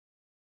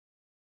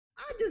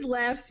I just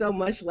laughed so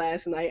much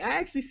last night. I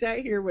actually sat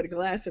here with a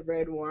glass of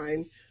red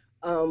wine.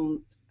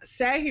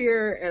 Sat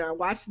here and I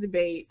watched the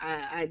debate.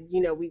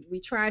 We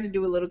tried to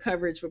do a little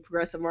coverage with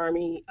Progressive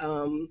Army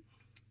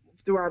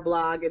through our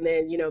blog, and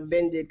then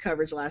Ben did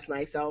coverage last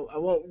night, so I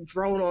won't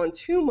drone on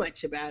too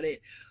much about it.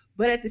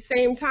 But at the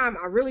same time,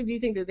 I really do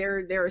think that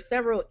there are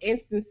several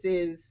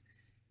instances.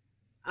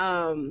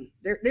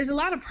 There's a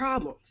lot of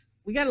problems.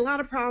 We got a lot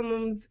of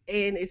problems,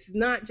 and it's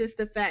not just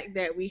the fact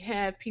that we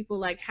have people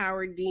like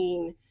Howard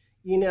Dean,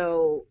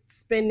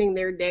 spending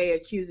their day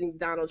accusing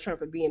Donald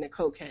Trump of being a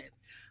cokehead.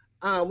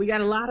 We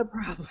got a lot of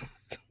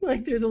problems.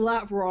 Like, there's a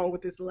lot wrong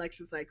with this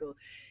election cycle.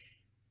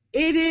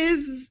 It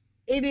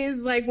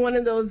is like one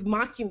of those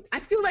I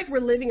feel like we're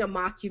living a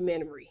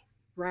mockumentary,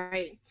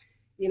 right?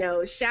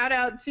 Shout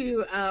out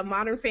to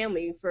Modern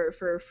Family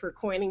for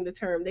coining the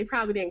term. They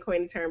probably didn't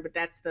coin the term, but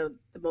that's the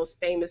most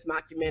famous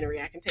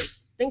mockumentary I can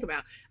think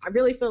about. I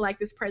really feel like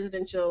this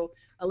presidential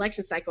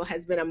election cycle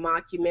has been a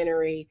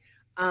mockumentary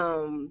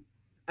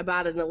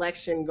about an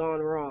election gone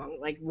wrong,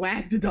 like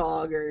Wag the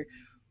Dog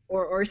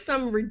or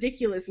some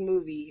ridiculous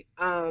movie.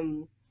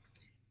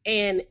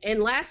 And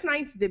last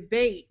night's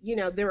debate,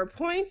 there were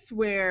points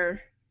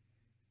where,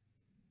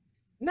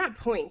 not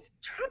points,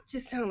 Trump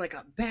just sounded like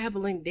a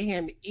babbling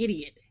damn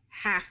idiot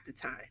half the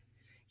time.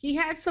 He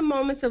had some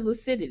moments of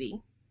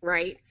lucidity,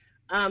 right?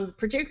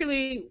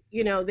 Particularly,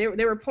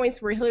 there were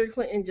points where Hillary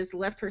Clinton just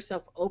left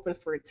herself open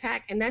for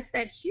attack, and that's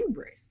that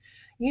hubris.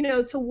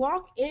 To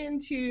walk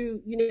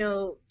into,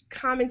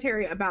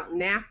 commentary about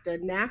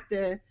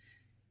NAFTA,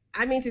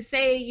 I mean, to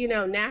say,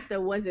 NAFTA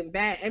wasn't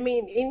bad. I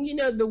mean,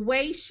 and, the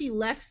way she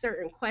left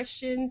certain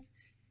questions,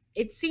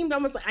 it seemed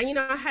almost like,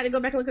 I had to go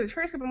back and look at the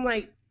transcript. I'm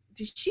like,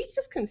 did she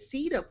just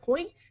concede a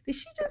point? Did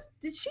she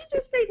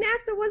just say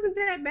NAFTA wasn't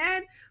that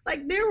bad?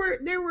 Like, there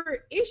were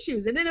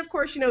issues. And then, of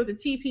course, with the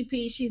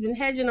TPP, she's been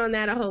hedging on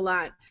that a whole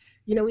lot.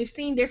 We've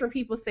seen different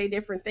people say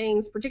different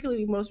things.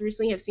 Particularly, we most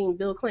recently have seen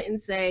Bill Clinton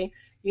say,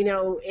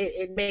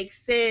 it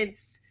makes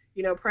sense.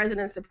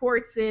 President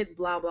supports it,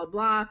 blah, blah,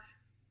 blah.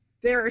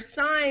 There are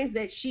signs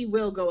that she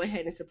will go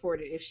ahead and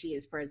support it if she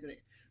is president.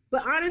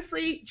 But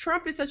honestly,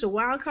 Trump is such a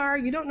wild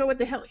card. You don't know what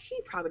the hell, he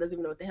probably doesn't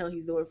even know what the hell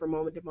he's doing from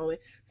moment to moment.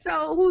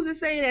 So who's to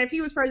say that if he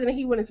was president,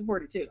 he wouldn't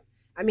support it too?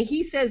 I mean,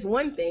 he says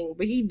one thing,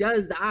 but he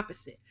does the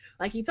opposite.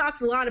 Like, he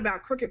talks a lot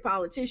about crooked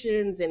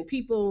politicians and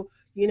people,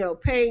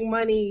 paying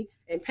money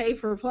and pay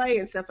for play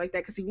and stuff like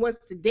that because he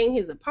wants to ding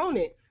his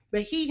opponent.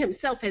 But he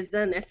himself has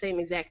done that same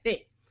exact thing.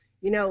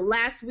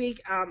 Last week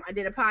I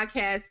did a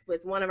podcast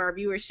with one of our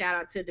viewers. Shout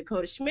out to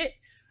Dakota Schmidt,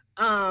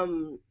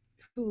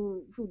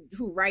 who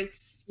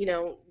writes,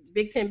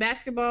 Big Ten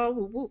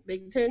basketball,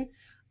 Big Ten.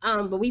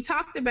 But we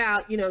talked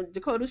about,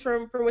 Dakota's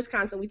from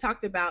Wisconsin. We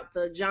talked about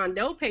the John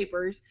Doe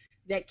papers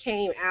that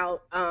came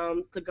out.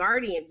 The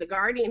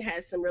Guardian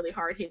has some really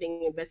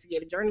hard-hitting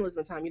investigative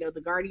journalism time.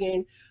 The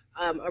Guardian,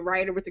 a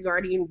writer with the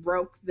Guardian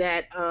broke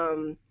that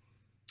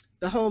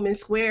the Holman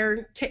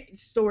Square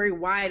story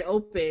wide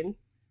open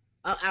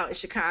out in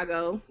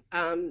Chicago.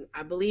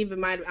 I believe it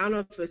might, I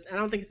don't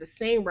think it's the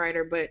same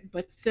writer,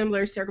 but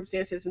similar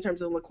circumstances in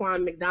terms of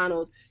Laquan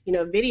McDonald,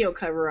 video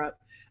cover up.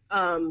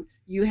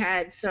 You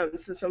had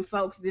some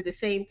folks did the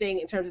same thing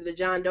in terms of the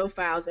John Doe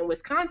files in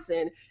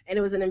Wisconsin, and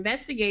it was an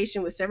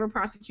investigation with several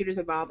prosecutors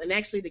involved, and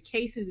actually the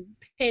case is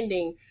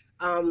pending.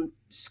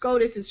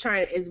 SCOTUS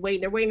is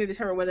waiting to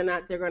determine whether or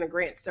not they're going to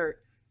grant cert.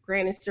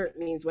 Granted cert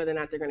means whether or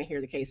not they're going to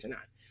hear the case or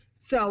not.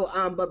 So,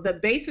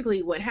 but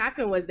basically what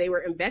happened was they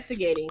were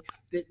investigating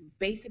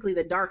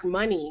the dark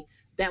money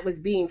that was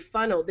being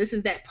funneled. This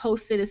is that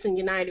post-Citizen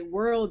United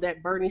world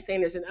that Bernie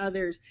Sanders and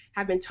others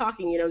have been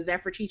talking,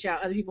 Zephyr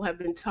Teachout, other people have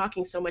been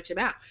talking so much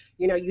about.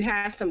 You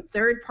have some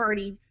third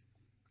party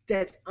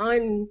that's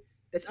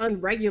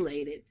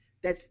unregulated,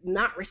 that's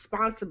not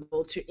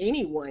responsible to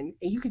anyone,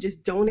 and you can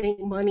just donate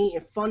money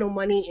and funnel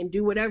money and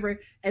do whatever,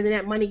 and then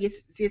that money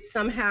gets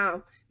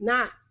somehow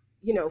not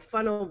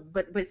funneled,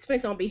 but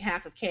spent on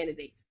behalf of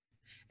candidates.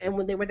 And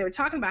when they were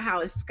talking about how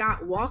is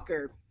Scott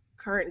Walker,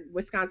 current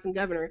Wisconsin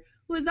governor,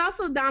 who is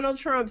also Donald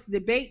Trump's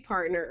debate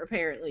partner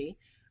apparently,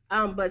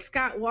 but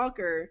Scott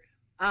Walker,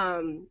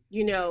 and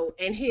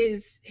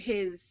his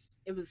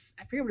it was,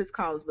 I forget what it's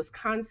called,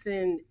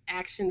 Wisconsin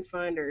Action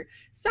Fund or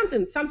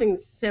something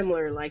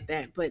similar like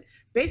that. But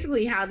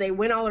basically how they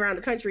went all around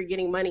the country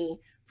getting money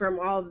from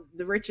all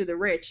the rich of the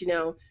rich,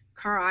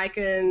 Carl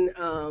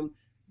Icahn,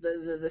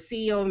 the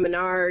CEO of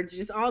Menards,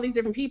 just all these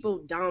different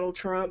people, Donald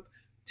Trump,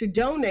 to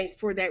donate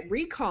for that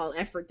recall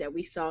effort that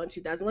we saw in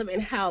 2011,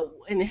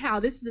 and how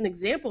this is an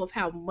example of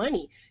how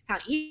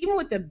even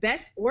with the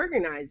best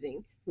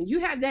organizing, when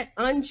you have that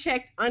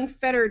unchecked,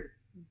 unfettered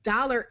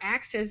dollar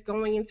access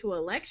going into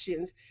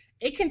elections,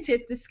 it can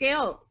tip the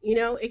scale.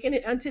 It can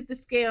untip the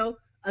scale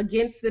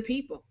against the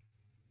people.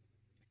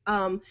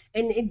 And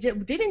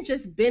it didn't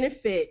just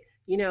benefit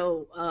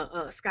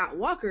Scott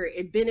Walker,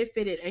 it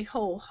benefited a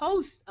whole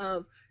host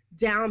of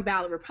down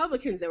ballot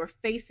Republicans that were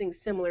facing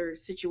similar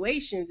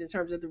situations in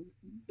terms of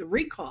the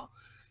recall.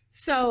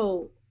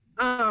 So,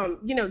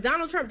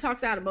 Donald Trump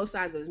talks out of both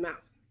sides of his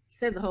mouth. He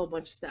says a whole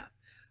bunch of stuff.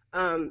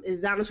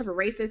 Is Donald Trump a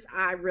racist?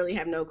 I really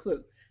have no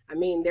clue. I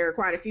mean, there are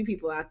quite a few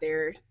people out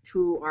there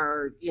who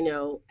are,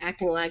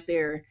 acting like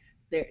they're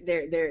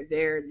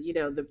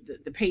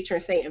the patron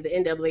saint of the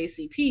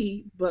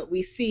NAACP, but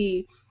we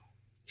see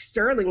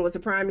Sterling was a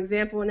prime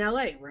example in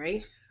LA,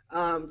 right?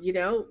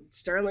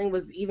 Sterling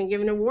was even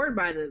given an award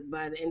by the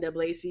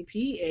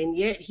NAACP, and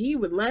yet he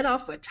would let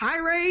off a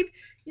tirade,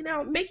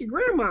 make your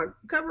grandma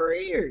cover her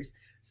ears.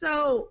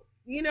 So,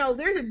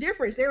 there's a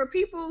difference. There are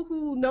people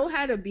who know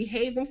how to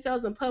behave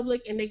themselves in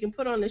public, and they can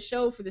put on the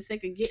show for the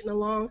sake of getting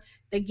along.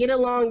 They get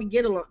along to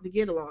get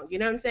along. You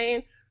know what I'm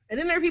saying? And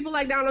then there are people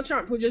like Donald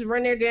Trump who just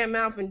run their damn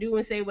mouth and do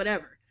and say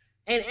whatever.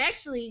 And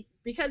actually,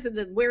 because of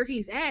where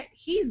he's at,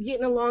 he's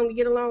getting along to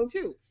get along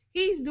too.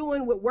 He's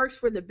doing what works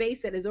for the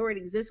base that has already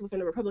existed within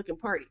the Republican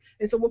Party.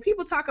 And so when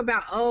people talk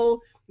about,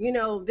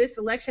 this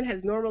election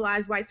has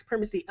normalized white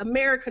supremacy,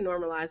 America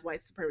normalized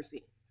white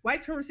supremacy.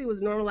 White supremacy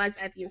was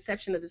normalized at the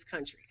inception of this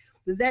country.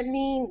 Does that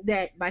mean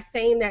that by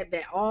saying that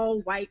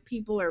all white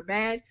people are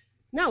bad?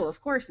 No,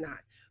 of course not.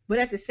 But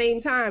at the same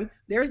time,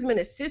 there's been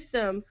a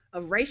system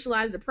of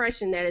racialized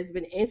oppression that has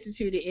been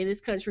instituted in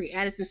this country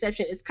at its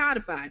inception. It's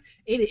codified.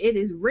 It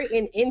is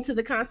written into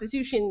the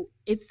Constitution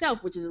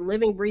itself, which is a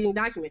living, breathing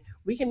document.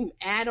 We can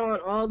add on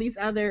all these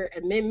other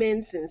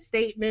amendments and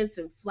statements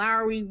and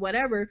flowery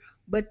whatever,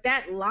 but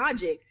that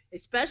logic,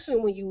 especially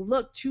when you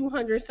look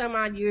 200 some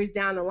odd years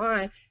down the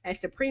line at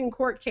Supreme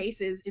Court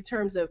cases in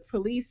terms of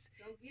police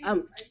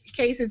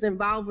cases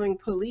involving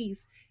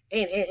police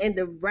and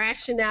the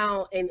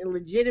rationale and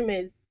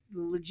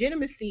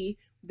legitimacy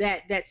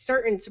that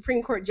certain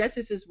Supreme Court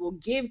justices will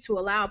give to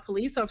allow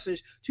police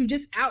officers to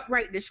just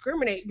outright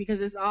discriminate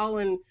because it's all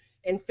in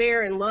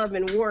fair and love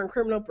and war and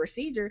criminal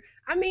procedure.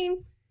 I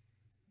mean,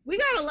 we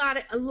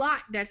got a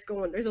lot that's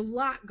going. There's a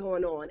lot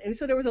going on, and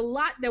so there was a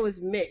lot that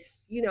was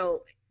missed.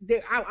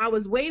 I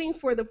was waiting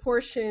for the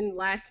portion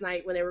last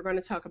night when they were going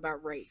to talk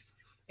about race,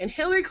 and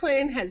Hillary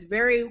Clinton has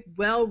very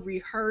well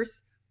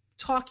rehearsed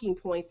talking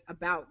points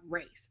about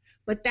race,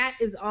 but that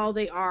is all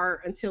they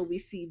are until we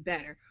see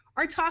better.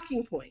 Our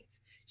talking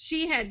points.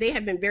 They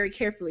have been very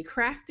carefully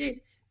crafted.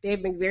 They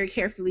have been very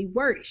carefully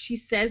worded. She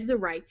says the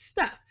right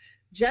stuff.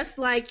 Just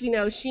like,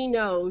 she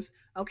knows,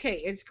 okay,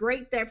 it's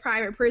great that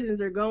private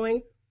prisons are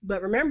going,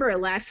 but remember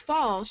last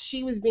fall,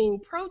 she was being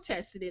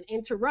protested and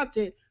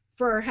interrupted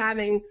for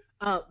having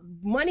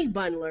money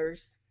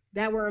bundlers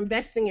that were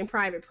investing in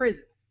private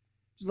prisons.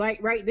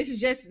 Right? This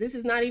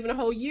is not even a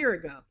whole year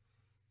ago.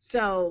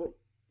 So,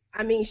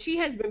 I mean, she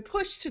has been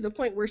pushed to the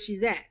point where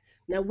she's at.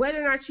 Now,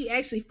 whether or not she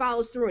actually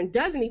follows through and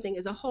does anything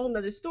is a whole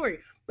nother story.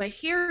 But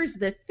here's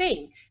the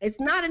thing. It's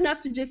not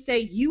enough to just say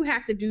you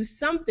have to do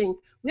something.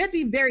 We have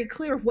to be very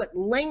clear of what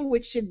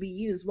language should be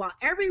used. While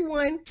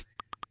everyone,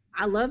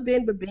 I love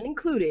Ben, but Ben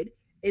included,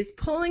 is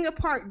pulling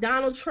apart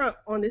Donald Trump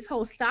on this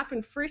whole stop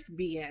and frisk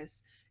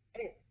BS.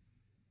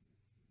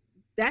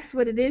 That's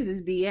what it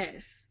is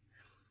BS.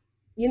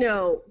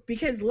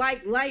 Because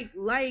like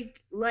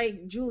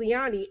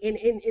Giuliani,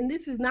 and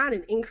this is not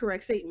an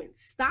incorrect statement,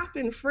 stop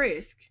and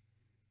frisk,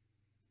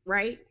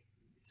 right?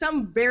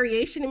 Some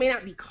variation, it may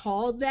not be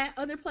called that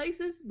other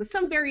places, but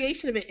some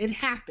variation of it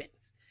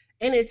happens,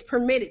 and it's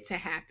permitted to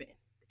happen.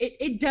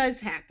 It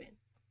does happen.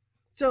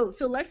 So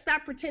let's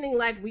stop pretending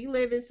like we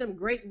live in some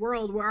great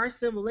world where our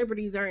civil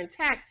liberties are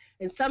intact,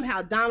 and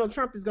somehow Donald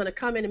Trump is going to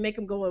come in and make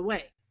them go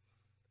away.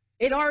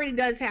 It already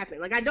does happen.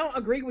 Like, I don't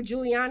agree with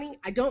Giuliani.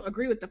 I don't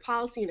agree with the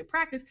policy and the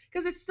practice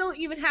because it still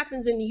even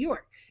happens in New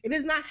York. It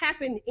does not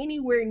happen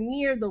anywhere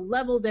near the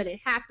level that it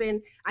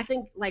happened. I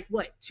think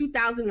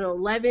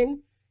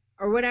 2011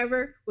 or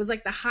whatever was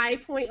like the high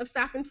point of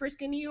stop and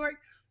frisk in New York,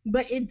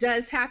 but it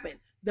does happen.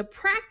 The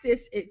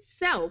practice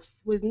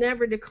itself was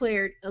never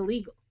declared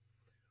illegal.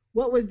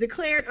 What was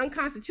declared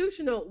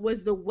unconstitutional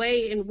was the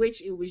way in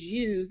which it was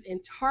used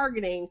in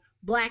targeting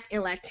Black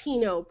and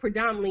Latino,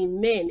 predominantly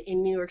men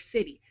in New York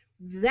City.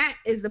 That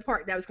is the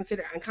part that was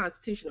considered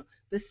unconstitutional.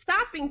 The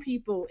stopping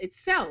people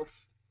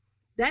itself,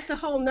 that's a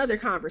whole nother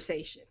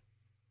conversation.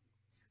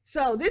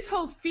 So this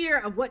whole fear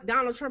of what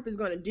Donald Trump is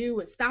going to do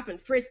and stop and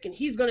frisk and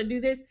he's going to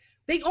do this,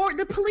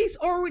 the police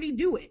already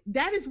do it.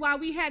 That is why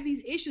we have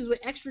these issues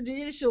with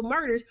extrajudicial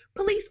murders.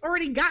 Police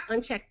already got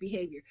unchecked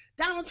behavior.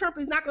 Donald Trump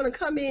is not going to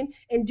come in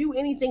and do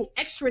anything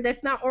extra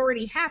that's not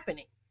already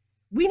happening.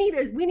 We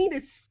need to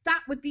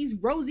stop with these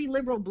rosy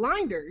liberal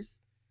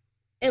blinders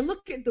and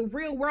look at the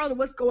real world and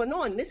what's going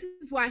on. This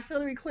is why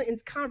Hillary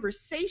Clinton's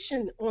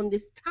conversation on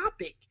this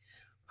topic,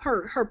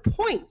 her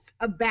points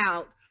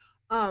about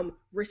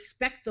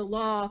respect the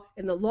law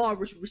and the law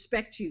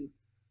respect you.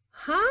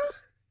 Huh?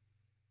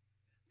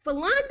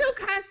 Philando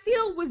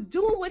Castile was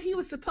doing what he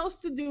was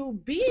supposed to do,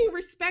 being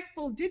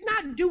respectful, did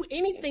not do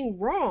anything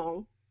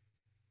wrong,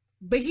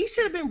 but he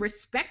should have been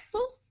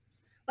respectful.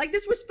 Like,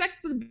 this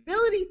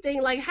respectability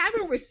thing, like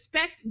having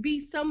respect be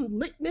some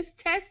litmus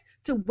test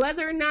to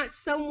whether or not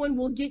someone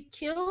will get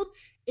killed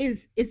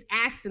is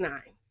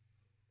asinine.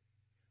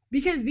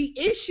 Because the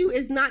issue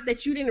is not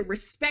that you didn't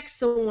respect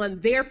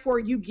someone, therefore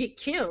you get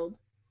killed.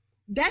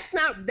 That's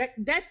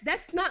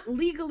not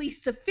legally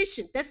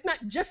sufficient. That's not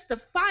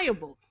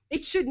justifiable.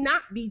 It should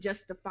not be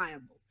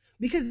justifiable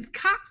because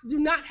cops do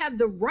not have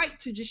the right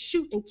to just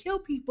shoot and kill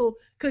people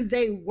because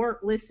they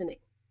weren't listening.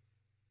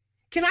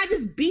 Can I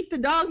just beat the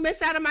dog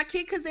mess out of my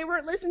kid because they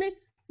weren't listening?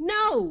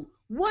 No.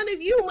 One of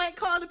you might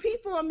call the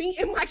people on me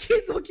and my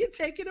kids will get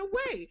taken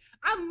away.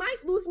 I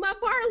might lose my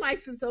bar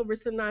license over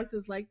some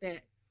nonsense like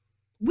that.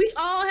 We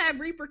all have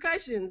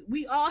repercussions.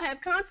 We all have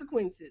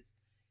consequences.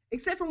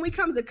 Except when we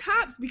come to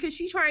cops, because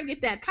she's trying to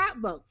get that cop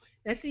vote.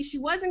 Now, see, she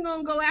wasn't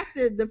going to go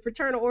after the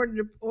fraternal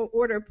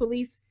order of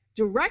police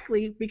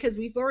directly because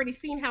we've already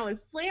seen how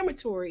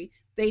inflammatory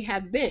they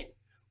have been.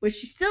 But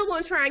she's still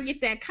going to try and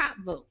get that cop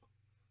vote.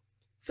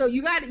 So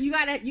you got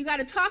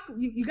to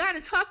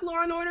talk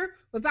law and order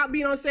without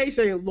being on stage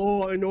saying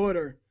law and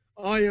order.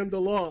 I am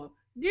the law.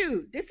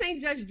 Dude, this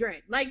ain't Judge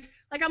Dredd. Like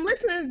I'm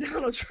listening to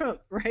Donald Trump,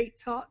 right,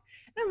 talk,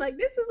 and I'm like,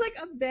 this is like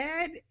a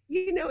bad,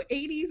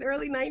 80s,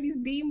 early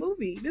 90s B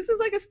movie. This is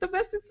like a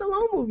Sylvester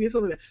Stallone movie or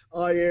something like that.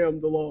 I am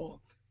the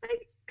law.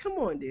 Like, come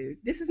on, dude.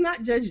 This is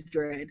not Judge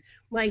Dredd.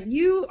 Like,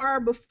 you are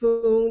a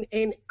buffoon,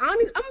 and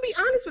honest, I'm gonna be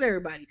honest with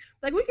everybody.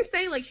 Like, we can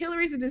say, like,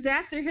 Hillary's a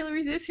disaster,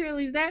 Hillary's this,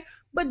 Hillary's that,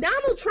 but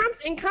Donald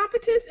Trump's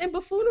incompetence and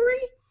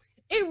buffoonery,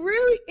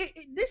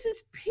 this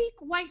is peak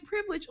white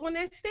privilege on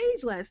that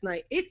stage last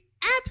night. It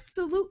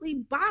absolutely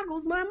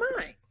boggles my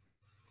mind.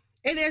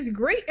 And as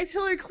great as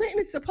Hillary Clinton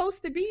is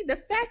supposed to be, the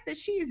fact that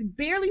she is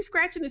barely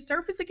scratching the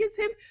surface against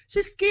him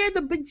should scare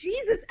the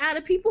bejesus out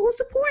of people who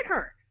support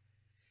her.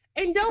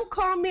 And don't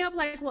call me up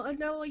like, well,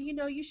 no,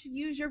 you should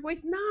use your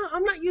voice. No,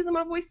 I'm not using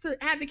my voice to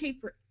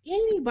advocate for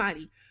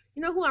anybody.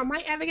 You know who I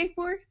might advocate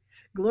for?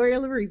 Gloria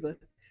LaRiva.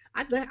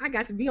 I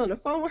got to be on the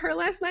phone with her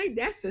last night.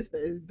 That sister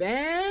is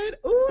bad.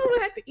 Ooh,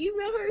 I have to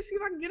email her and see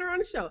if I can get her on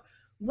the show.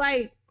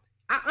 Like,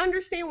 I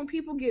understand when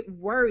people get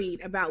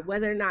worried about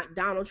whether or not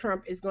Donald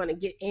Trump is going to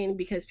get in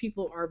because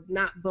people are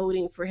not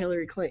voting for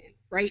Hillary Clinton,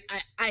 right?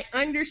 I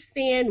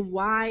understand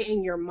why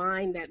in your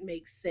mind that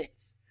makes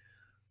sense.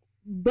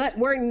 But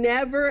we're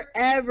never,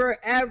 ever,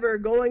 ever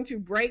going to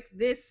break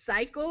this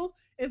cycle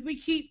if we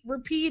keep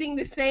repeating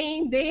the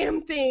same damn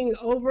thing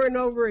over and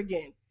over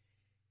again.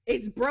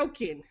 It's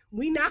broken.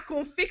 We're not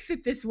going to fix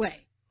it this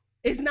way.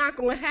 It's not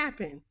going to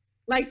happen.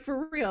 Like,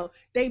 for real.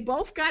 They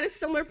both got a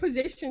similar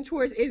position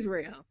towards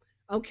Israel.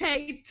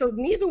 Okay? So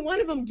neither one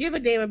of them give a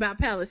damn about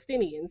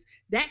Palestinians.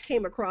 That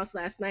came across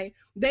last night.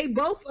 They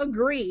both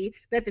agree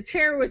that the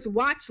terrorist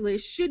watch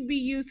list should be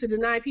used to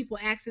deny people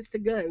access to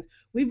guns.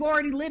 We've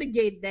already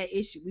litigated that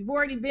issue. We've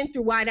already been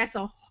through why that's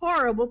a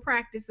horrible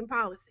practice and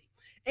policy.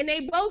 And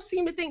they both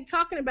seem to think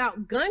talking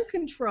about gun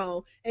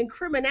control and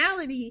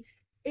criminality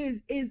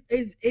is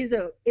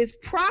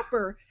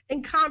proper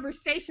in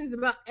conversations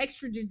about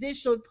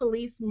extrajudicial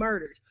police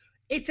murders.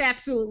 It's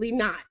absolutely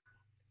not.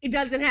 It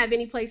doesn't have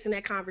any place in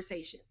that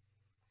conversation.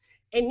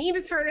 And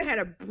Nina Turner had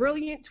a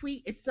brilliant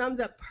tweet. It sums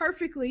up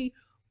perfectly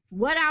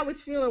what I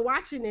was feeling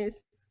watching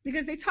this,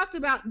 because they talked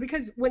about,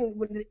 because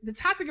when the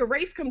topic of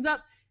race comes up,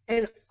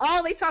 and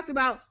all they talked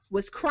about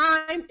was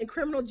crime and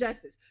criminal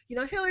justice.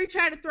 Hillary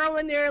tried to throw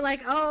in there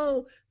like,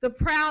 oh, the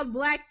proud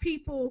black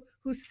people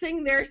who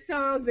sing their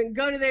songs and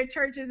go to their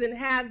churches and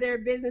have their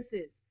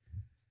businesses.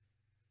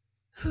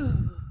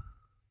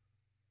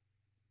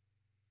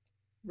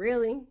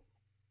 Really?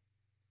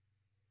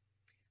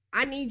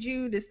 I need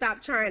you to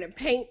stop trying to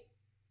paint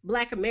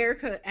Black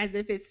America as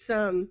if it's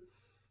some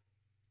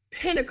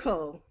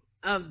pinnacle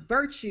of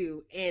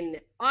virtue and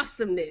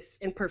awesomeness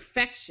and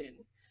perfection.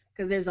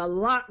 Because there's a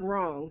lot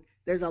wrong.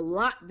 There's a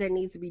lot that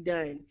needs to be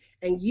done.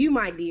 And you,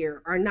 my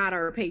dear, are not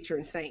our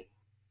patron saint.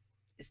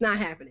 It's not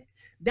happening.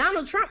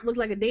 Donald Trump looked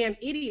like a damn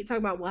idiot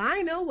talking about, well,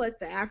 I know what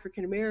the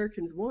African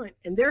Americans want,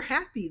 and they're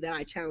happy that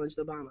I challenged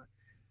Obama.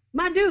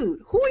 My dude,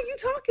 who are you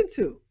talking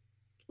to?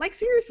 Like,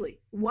 seriously,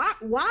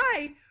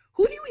 why?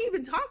 Who do you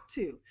even talk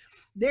to?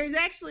 There's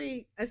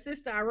actually a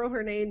sister, I wrote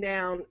her name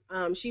down.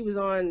 She was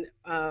on,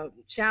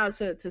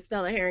 shout out to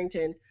Stella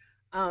Harrington.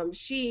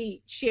 She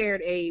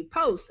shared a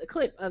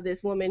clip of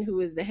this woman who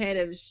is the head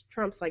of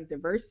Trump's like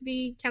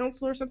diversity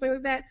council or something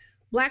like that.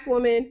 Black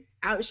woman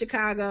out in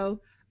Chicago.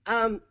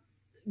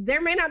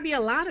 There may not be a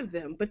lot of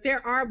them, but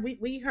there are.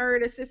 We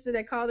heard a sister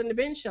that called in the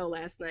Ben show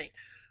last night.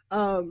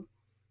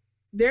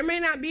 There may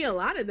not be a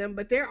lot of them,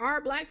 but there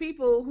are Black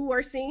people who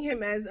are seeing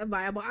him as a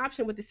viable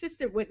option. With the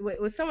sister,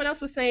 what someone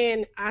else was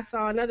saying, I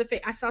saw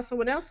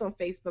someone else on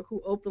Facebook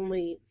who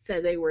openly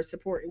said they were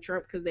supporting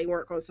Trump because they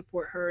weren't going to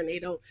support her, and they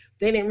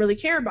didn't really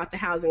care about the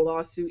housing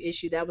lawsuit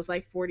issue that was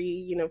like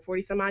 40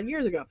 some odd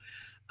years ago.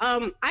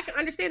 I can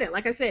understand that.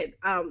 Like I said,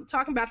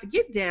 talking about the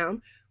Get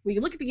Down, when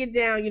you look at the Get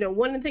Down,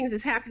 one of the things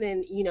that's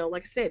happening,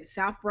 like I said,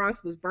 South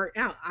Bronx was burnt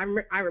out.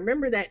 I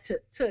remember that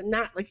to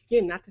not, like,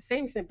 again, not the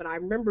same extent, but I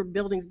remember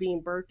buildings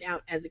being burnt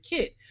out as a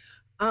kid.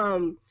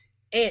 And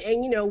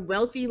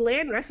wealthy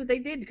landlords, that's what they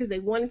did, because they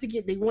wanted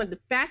the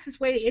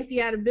fastest way to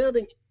empty out a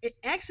building. It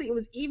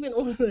was even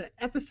on an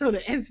episode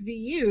of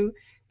SVU,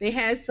 they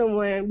had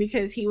someone,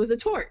 because he was a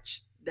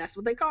torch. That's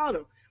what they called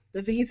him.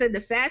 He said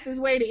the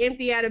fastest way to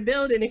empty out a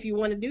building, if you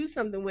want to do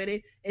something with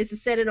it, is to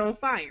set it on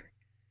fire.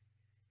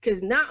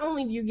 Because not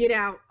only do you get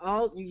out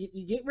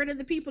you get rid of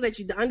the people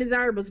the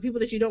undesirables, the people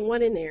that you don't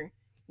want in there,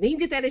 then you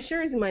get that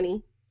insurance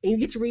money and you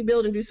get to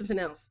rebuild and do something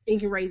else, and you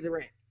can raise the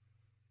rent.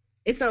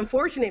 It's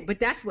unfortunate, but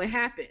that's what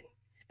happened.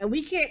 And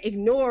we can't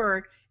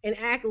ignore and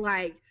act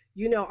like,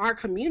 our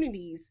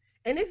communities,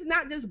 and it's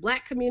not just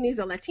Black communities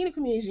or Latino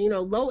communities,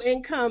 low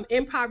income,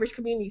 impoverished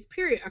communities,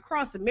 period,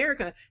 across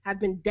America have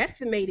been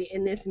decimated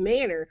in this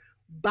manner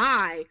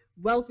by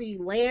wealthy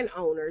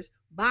landowners,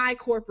 by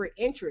corporate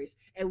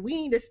interests. And we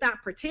need to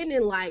stop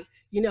pretending like,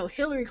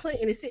 Hillary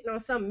Clinton is sitting on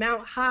some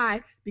mount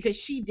high because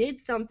she did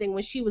something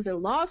when she was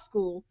in law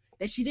school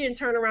that she didn't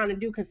turn around and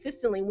do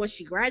consistently once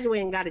she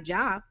graduated and got a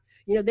job.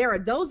 There are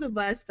those of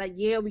us that,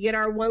 we get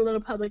our one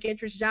little public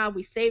interest job,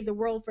 we save the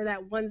world for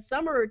that one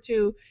summer or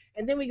two,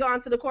 and then we go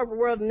out to the corporate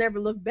world and never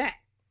look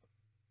back.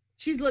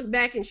 She's looked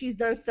back and she's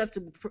done stuff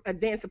to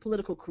advance a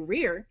political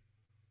career.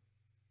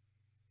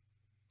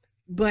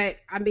 But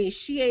I mean,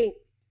 she ain't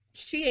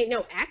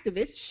no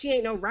activist. She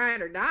ain't no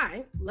ride or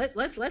die.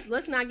 Let's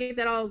not get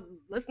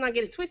let's not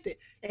get it twisted.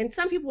 And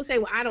some people say,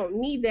 well, I don't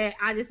need that.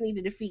 I just need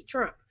to defeat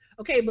Trump.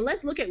 Okay, but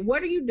let's look at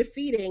what are you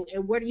defeating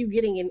and what are you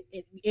getting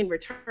in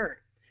return?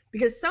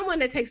 Because someone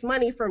that takes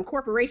money from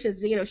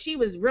corporations, she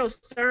was real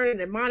stern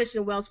and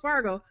admonishing Wells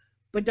Fargo,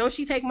 but don't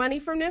she take money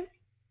from them?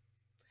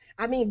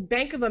 I mean,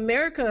 Bank of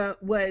America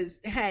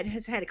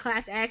has had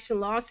class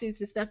action lawsuits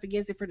and stuff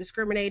against it for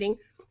discriminating.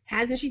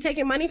 Hasn't she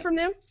taken money from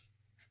them?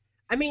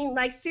 I mean,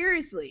 like,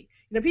 seriously,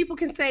 people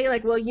can say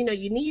like, well, you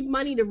need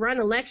money to run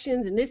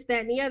elections and this,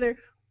 that, and the other.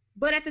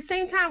 But at the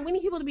same time, we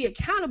need people to be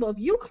accountable. If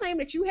you claim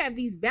that you have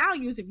these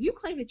values, if you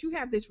claim that you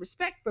have this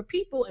respect for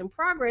people and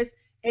progress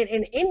and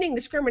ending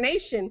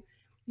discrimination,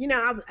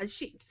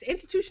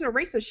 institutional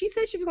racism, she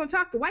said she was going to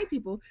talk to white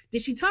people.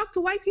 Did she talk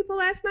to white people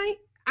last night?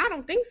 I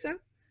don't think so.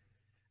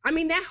 I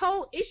mean, that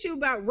whole issue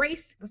about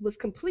race was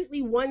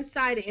completely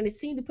one-sided, and it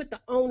seemed to put the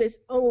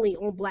onus only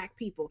on Black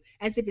people,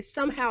 as if it's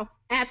somehow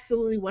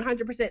absolutely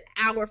 100%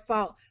 our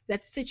fault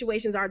that the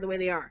situations are the way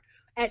they are.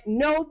 At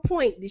no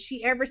point did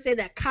she ever say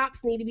that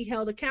cops need to be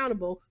held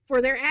accountable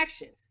for their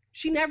actions.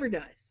 She never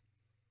does.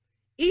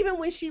 Even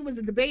when she was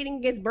debating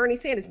against Bernie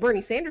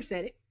Sanders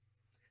said it.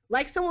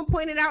 Like someone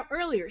pointed out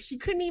earlier, she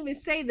couldn't even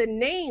say the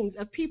names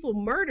of people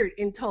murdered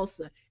in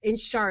Tulsa, in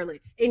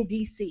Charlotte, in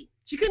D.C.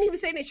 She couldn't even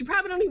say that. She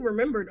probably don't even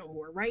remember no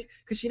more, right?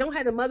 Because she don't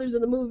have the mothers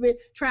of the movement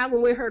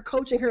traveling with her,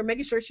 coaching her,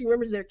 making sure she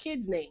remembers their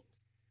kids'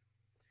 names.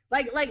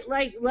 Like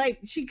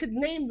she could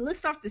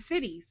list off the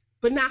cities,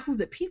 but not who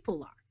the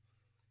people are.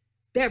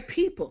 They're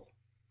people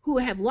who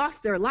have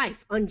lost their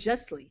life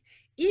unjustly.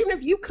 Even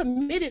if you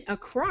committed a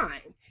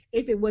crime,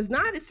 if it was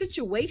not a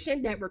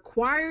situation that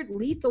required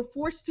lethal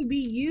force to be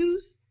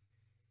used,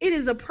 it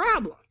is a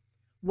problem.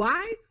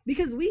 Why?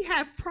 Because we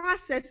have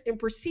process and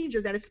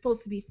procedure that is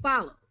supposed to be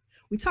followed.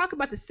 We talk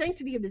about the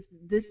sanctity of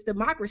this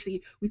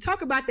democracy. We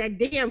talk about that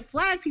damn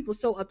flag people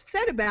so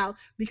upset about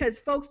because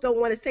folks don't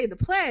want to say the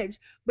pledge,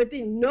 but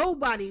then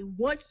nobody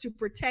wants to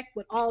protect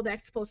what all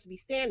that's supposed to be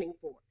standing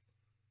for.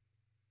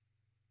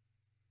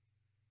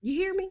 You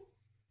hear me?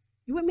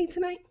 You with me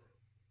tonight?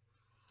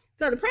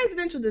 So the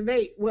presidential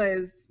debate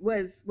was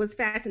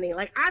fascinating.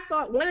 Like, I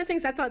thought one of the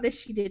things I thought that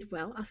she did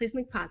well, I'll say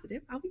something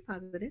positive. I'll be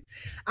positive.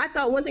 I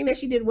thought one thing that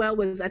she did well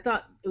was I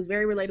thought it was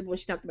very relatable when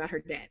she talked about her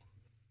dad.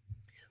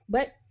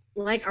 But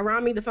like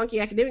Arami, the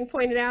funky academic,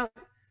 pointed out,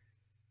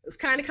 it was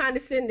kind of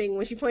condescending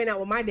when she pointed out,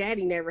 well, my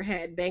daddy never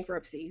had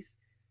bankruptcies.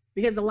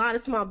 Because a lot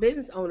of small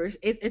business owners,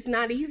 it's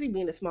not easy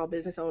being a small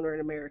business owner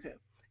in America.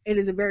 It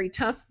is a very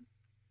tough,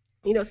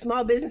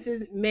 small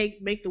businesses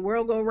make the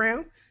world go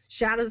round.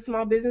 Shout out to the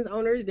small business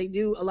owners. They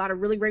do a lot of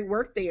really great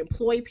work. They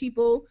employ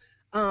people,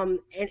 and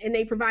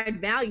they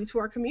provide value to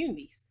our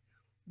communities.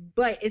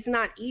 But it's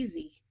not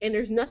easy, and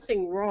there's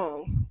nothing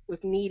wrong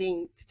with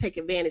needing to take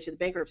advantage of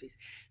the bankruptcies.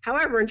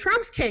 However, in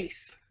Trump's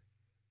case,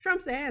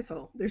 Trump's an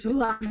asshole. There's a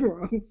lot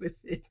wrong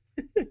with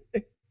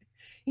it.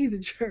 He's a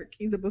jerk.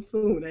 He's a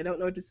buffoon. I don't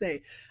know what to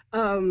say.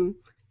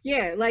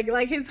 Yeah,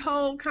 like his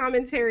whole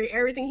commentary,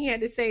 everything he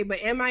had to say.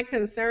 But am I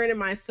concerned?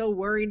 Am I so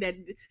worried that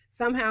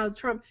somehow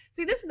Trump?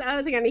 See, this is the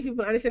other thing I need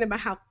people to understand about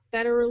how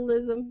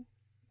federalism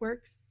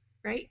works,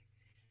 right?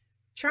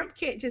 Trump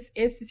can't just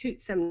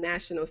institute some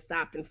national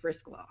stop and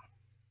frisk law.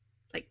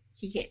 Like,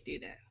 he can't do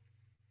that.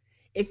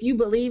 If you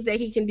believe that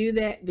he can do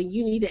that, then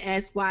you need to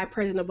ask why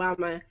President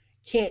Obama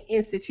can't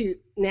institute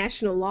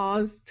national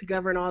laws to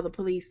govern all the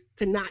police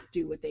to not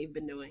do what they've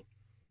been doing.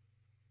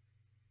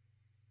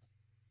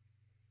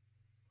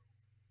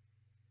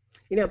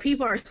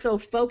 People are so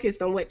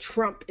focused on what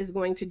Trump is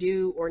going to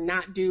do or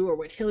not do, or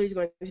what Hillary's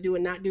going to do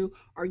and not do.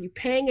 Are you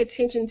paying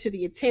attention to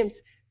the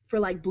attempts for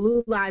like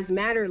Blue Lives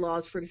Matter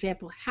laws, for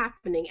example,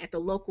 happening at the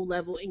local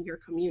level in your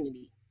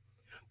community?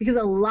 Because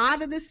a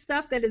lot of this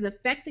stuff that is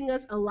affecting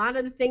us, a lot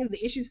of the things,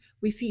 the issues,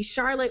 we see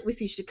Charlotte, we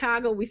see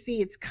Chicago, we see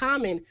it's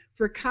common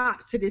for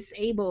cops to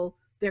disable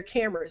their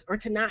cameras or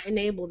to not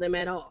enable them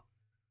at all.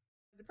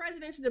 The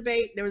presidential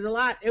debate, there was a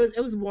lot,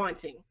 it was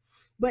wanting.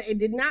 but it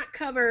did not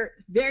cover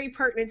very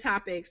pertinent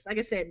topics. Like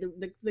I said,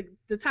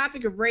 the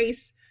topic of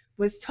race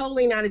was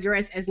totally not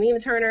addressed. As Nina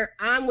Turner,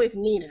 I'm with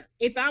Nina.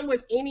 If I'm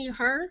with any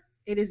her,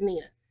 it is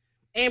Nina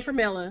and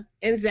Pramila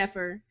and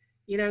Zephyr.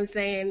 You know what I'm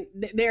saying?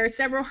 There are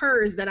several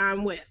hers that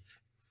I'm with.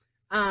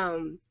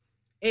 And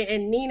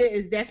Nina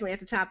is definitely at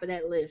the top of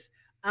that list.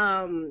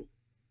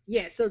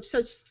 Yeah, so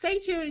stay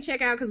tuned and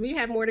check out, because we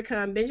have more to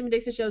come. Benjamin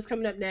Dixon Show is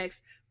coming up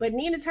next. But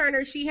Nina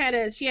Turner, she had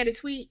a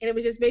tweet, and it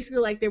was just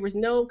basically like there was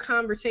no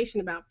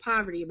conversation about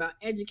poverty, about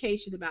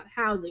education, about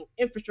housing,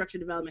 infrastructure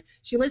development.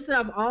 She listed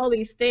off all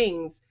these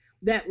things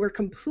that were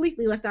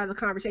completely left out of the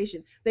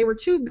conversation. They were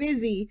too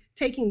busy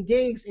taking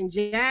digs and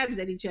jabs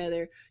at each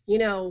other, you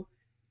know,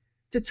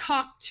 to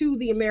talk to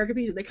the American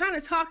people. They kind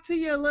of talked to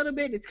you a little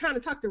bit. They kind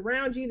of talked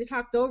around you. They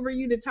talked over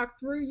you. They talked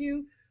through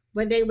you.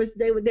 But they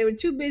were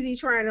too busy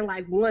trying to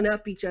like one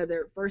up each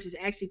other versus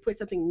actually put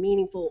something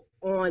meaningful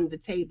on the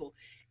table.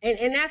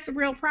 And that's a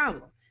real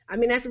problem. I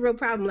mean, that's a real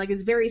problem. Like,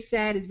 it's very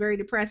sad. It's very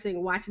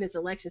depressing watching this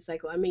election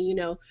cycle. I mean, you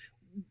know,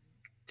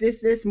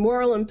 this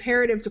moral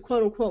imperative to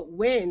quote unquote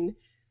win.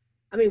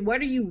 I mean,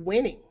 what are you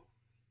winning?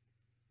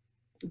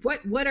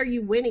 What are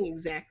you winning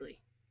exactly?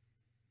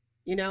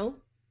 You know?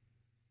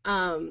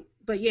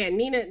 But yeah,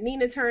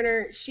 Nina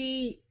Turner,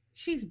 she's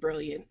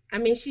brilliant. I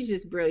mean, she's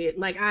just brilliant.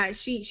 Like,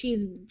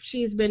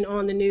 she's been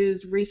on the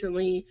news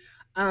recently.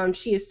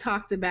 She has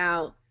talked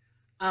about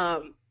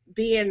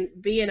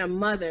being a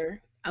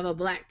mother of a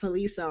Black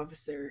police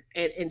officer,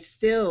 and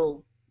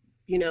still,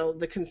 you know,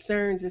 the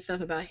concerns and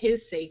stuff about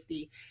his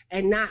safety,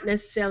 and not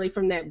necessarily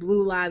from that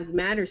Blue Lives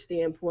Matter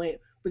standpoint,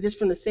 but just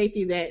from the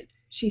safety that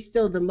she's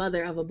still the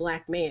mother of a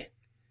Black man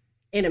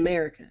in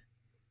America.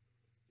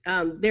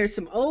 There's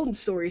some old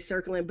stories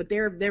circling, but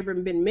there have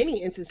been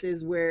many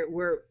instances where,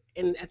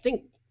 and I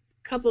think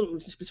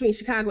between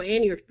Chicago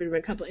and New York, there have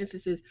been a couple of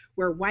instances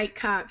where white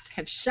cops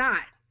have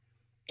shot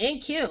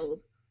and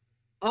killed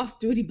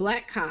off-duty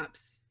Black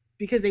cops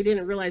because they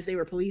didn't realize they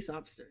were police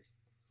officers.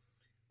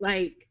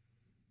 Like,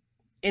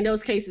 and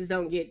those cases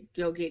don't get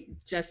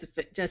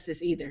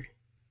justice either.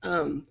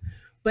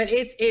 But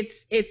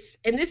it's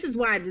and this is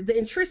why the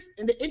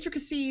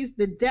intricacies,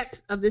 the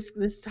depth of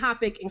this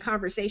topic and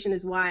conversation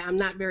is why I'm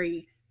not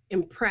very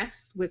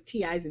impressed with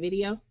T.I.'s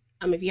video.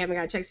 If you haven't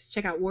got to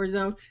check out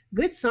Warzone,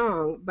 good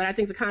song, but I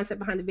think the concept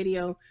behind the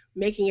video,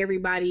 making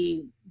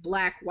everybody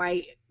Black,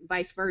 white,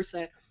 vice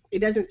versa, it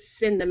doesn't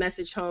send the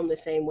message home the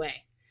same way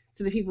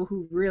to the people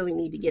who really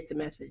need to get the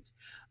message.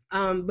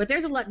 But there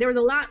was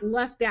a lot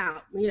left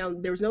out. You know,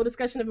 there was no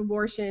discussion of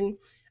abortion.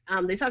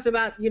 They talked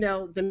about, you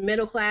know, the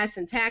middle class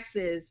and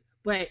taxes,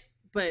 but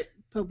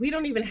we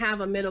don't even have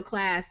a middle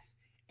class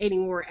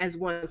anymore as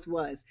once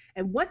was.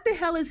 And what the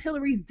hell is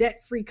Hillary's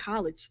debt-free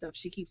college stuff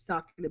she keeps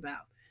talking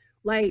about?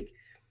 Like,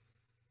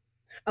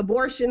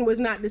 abortion was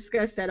not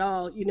discussed at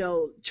all. You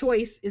know,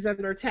 choice is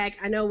under attack.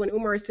 I know when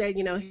Umar said,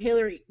 you know,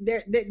 Hillary,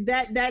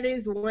 that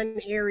is one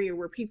area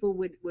where people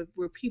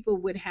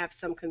would have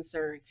some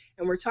concern.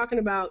 And we're talking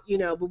about, you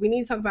know, but we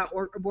need to talk about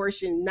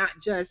abortion, not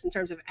just in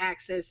terms of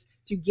access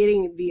to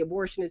getting the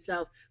abortion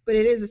itself, but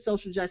it is a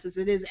social justice.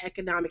 It is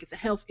economic. It's a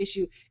health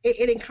issue.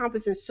 It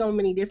encompasses so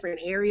many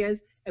different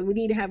areas, and we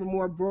need to have a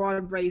more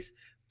broad-based,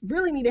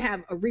 really need to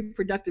have a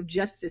reproductive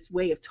justice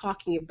way of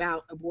talking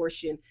about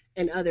abortion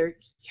and other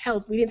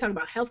health. We didn't talk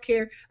about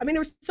healthcare. I mean,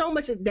 there was so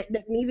much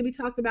that needs to be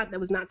talked about that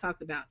was not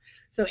talked about.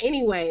 So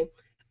anyway,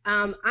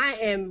 I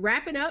am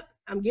wrapping up.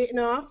 I'm getting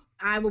off.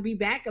 I will be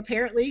back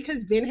apparently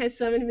because Ben has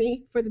summoned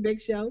me for the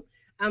big show.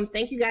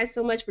 Thank you guys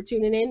so much for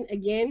tuning in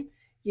again.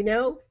 You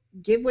know,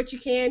 give what you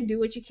can, do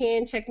what you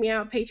can. Check me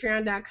out,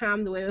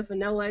 patreon.com, The Way with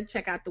Anoa.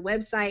 Check out the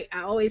website.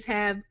 I always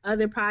have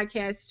other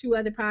podcasts, 2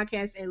 other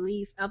podcasts at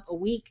least up a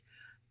week.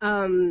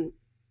 And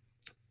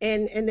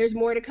there's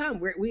more to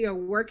come. We are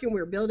working,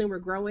 we're building, we're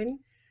growing,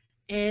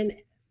 and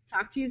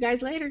talk to you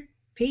guys later.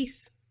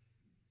 Peace.